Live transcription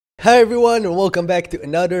Hi everyone and welcome back to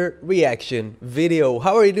another reaction video.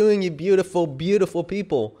 How are you doing, you beautiful, beautiful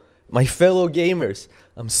people? My fellow gamers.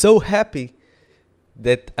 I'm so happy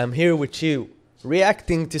that I'm here with you,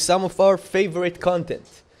 reacting to some of our favorite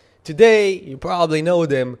content. Today, you probably know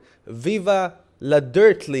them, Viva La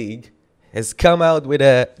Dirt League has come out with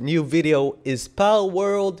a new video. Is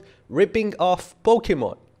Palworld ripping off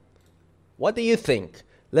Pokemon? What do you think?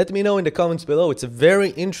 Let me know in the comments below. It's a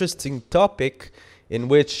very interesting topic in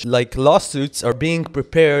which lawsuits are being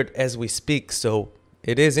prepared as we speak, so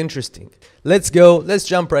it is interesting. Let's go, let's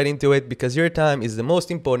jump right into it because your time is the most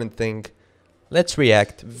important thing. Let's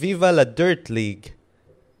react. Viva La Dirt League.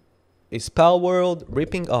 Is Palworld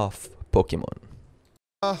ripping off Pokemon?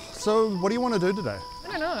 So what do you want to do today?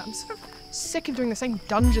 I don't know, I'm sort of sick of doing the same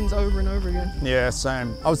dungeons over and over again. Yeah,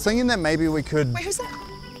 same. I was thinking that maybe we could... Wait, who's that?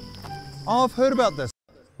 Oh, I've heard about this.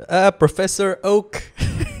 Professor Oak.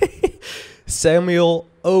 Samuel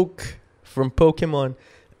Oak from Pokemon.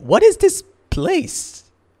 What is this place?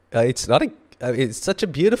 It's not a. It's such a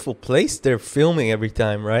beautiful place. They're filming every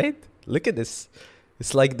time, right? Look at this.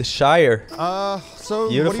 It's like the Shire. So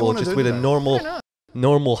Beautiful, what do you want to just do with today? a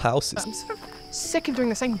normal houses. I'm sort of sick of doing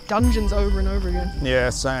the same dungeons over and over again. Yeah,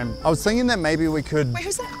 same. I was thinking that maybe we could... Wait,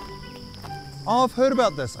 who's that? Oh, I've heard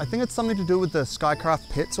about this. I think it's something to do with the Skycraft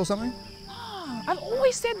pits or something. Oh, I've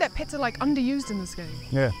always said that pets are underused in this game.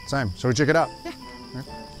 Yeah, same. Shall we check it out? Yeah.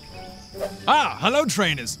 Ah, hello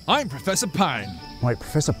trainers. I'm Professor Pine. Wait,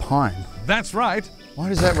 Professor Pine? That's right. Why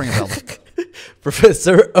does that ring a bell?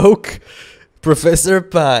 Professor Oak, Professor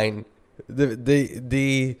Pine.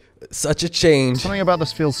 Such a change. Something about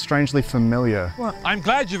this feels strangely familiar. Well, I'm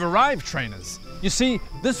glad you've arrived, trainers. You see,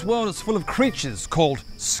 this world is full of creatures called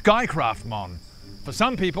Skycraftmon. For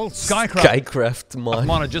some people,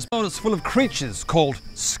 Skycraftmon are just is full of creatures called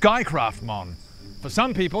Skycraftmon. For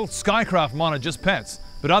some people, Skycraftmon are just pets,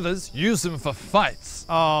 but others use them for fights.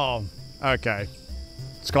 Oh, okay.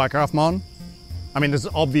 Skycraftmon? I mean, this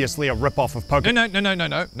is obviously a rip-off of Pokemon.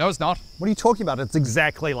 No, it's not. What are you talking about? It's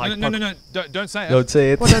exactly like No, don't say it. Don't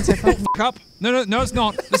say it. Well, don't say fuck. Up. No, it's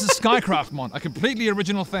not. This is Skycraftmon, a completely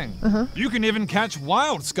original thing. You can even catch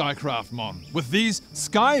wild Skycraftmon with these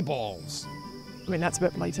Sky Balls. I mean, that's a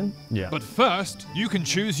bit blatant. Yeah. But first, you can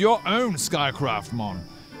choose your own Skycraftmon.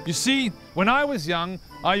 You see, when I was young,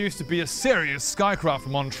 I used to be a serious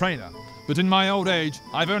Skycraftmon trainer. But in my old age,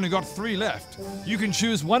 I've only got 3 left. You can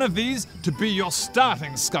choose one of these to be your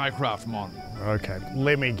starting Skycraftmon. Okay,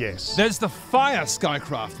 let me guess. There's the Fire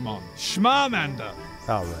Skycraftmon, Schmarmander.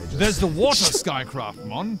 Outrageous. There's the Water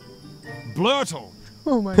Skycraftmon, Blurtle.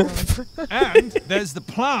 Oh my god. And there's the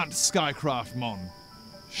Plant Skycraftmon,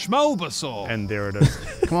 Schmulbasaur. And there it is.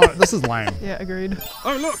 Come on, this is lame. Yeah, agreed.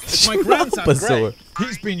 Oh look, it's my grandson Schmulbasaur. Gray.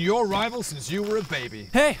 He's been your rival since you were a baby.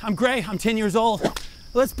 Hey, I'm Gray. I'm 10 years old.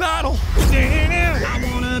 Let's battle. I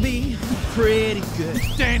wanna be pretty good,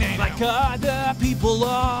 like other people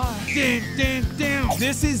are.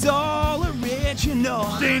 This is all original.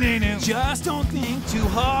 Just don't think too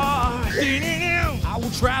hard. I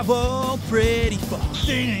will travel pretty far,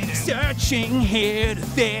 searching here to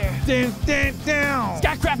there.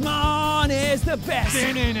 Skycraftmon is the best,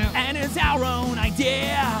 and it's our own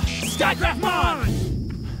idea. Skycraftmon!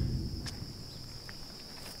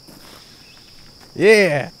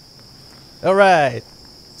 Yeah. All right.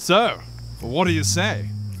 So, what do you say?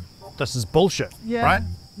 This is bullshit, Yeah. right?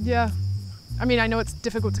 Yeah. I mean, I know it's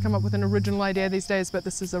difficult to come up with an original idea these days, but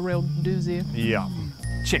this is a real doozy. Yeah.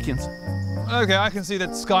 Chickens. Okay, I can see that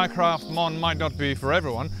Skycraftmon might not be for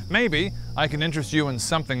everyone. Maybe I can interest you in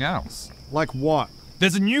something else. Like what?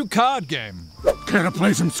 There's a new card game. Can I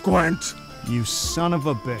play some Squint? You son of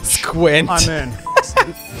a bitch. Squint. I'm in.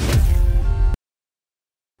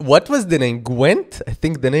 What was the name? Gwent? I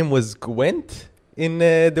think the name was Gwent in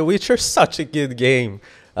The Witcher. Such a good game.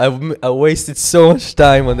 I wasted so much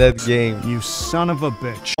time on that game. You son of a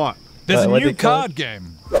bitch. What? There's a what new they call card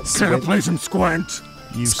game. Can I play some Squint?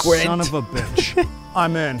 You Squint. son of a bitch.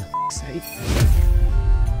 I'm in.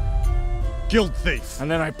 Guild Thief. And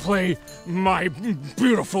then I play my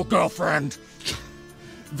beautiful girlfriend.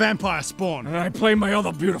 Vampire Spawn. And I play my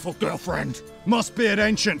other beautiful girlfriend. Mossbeard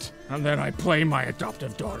Ancient. And then I play my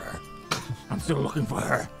adoptive daughter. I'm still looking for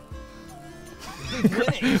her.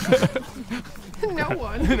 No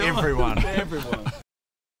one. Everyone.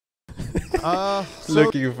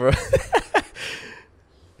 Looking for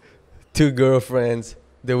 2 girlfriends.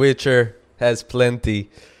 The Witcher has plenty.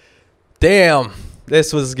 Damn,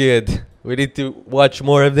 this was good. We need to watch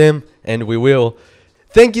more of them, and we will.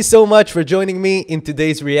 Thank you so much for joining me in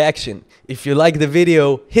today's reaction. If you like the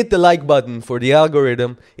video, hit the like button for the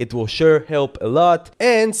algorithm. It will sure help a lot.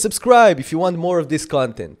 And subscribe if you want more of this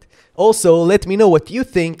content. Also, let me know what you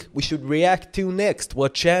think we should react to next.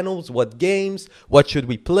 What channels, what games, what should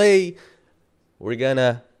we play? We're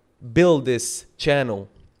gonna build this channel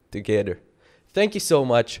together. Thank you so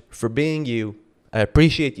much for being you. I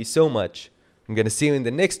appreciate you so much. I'm gonna see you in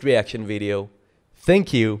the next reaction video.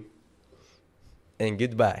 Thank you and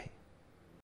goodbye.